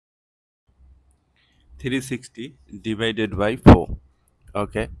360 divided by 4.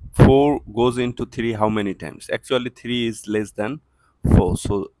 Okay, 4 goes into 3 how many times? Actually 3 is less than 4,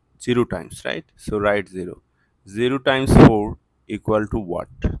 so 0 times, right? So write 0. 0 times 4 equal to what?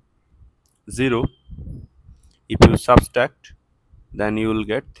 0. If you subtract, then you will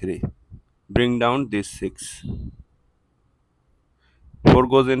get 3. Bring down this 6. 4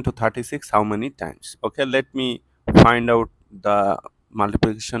 goes into 36 how many times? Okay, let me find out the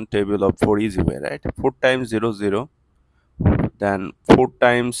multiplication table of 4 easy way, right? 4 times 0 0, then 4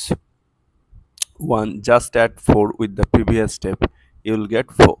 times 1, just add 4 with the previous step, you will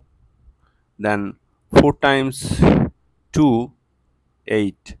get 4. Then 4 times 2,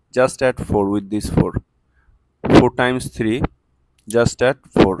 8, just add 4 with this 4. 4 times 3, just add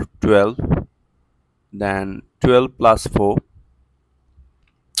 4, 12. Then 12 plus 4,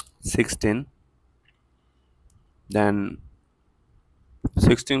 16. Then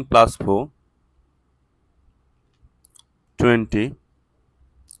 16 plus 4, 20.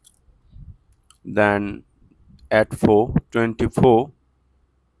 Then add 4, 24.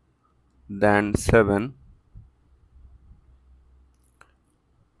 Then 7,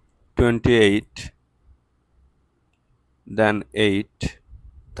 28. Then 8,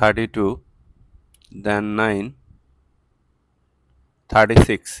 32. Then 9,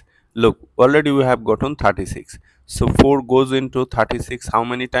 36. Look, already we have gotten 36. So 4 goes into 36 how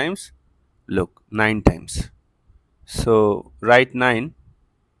many times? Look, 9 times. So write 9.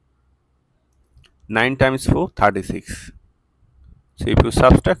 9 times 4, 36. So if you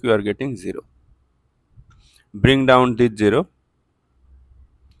subtract, you are getting 0. Bring down this 0.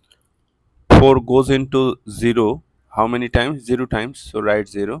 4 goes into 0 how many times? 0 times. So write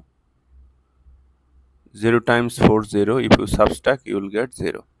 0. 0 times 4, 0. If you subtract, you will get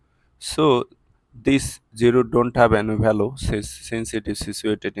 0. So this 0 don't have any value since it is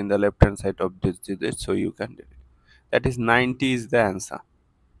situated in the left hand side of this digit, so you can delete. That is 90 is the answer.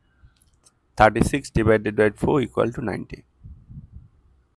 36 divided by 4 equal to 90.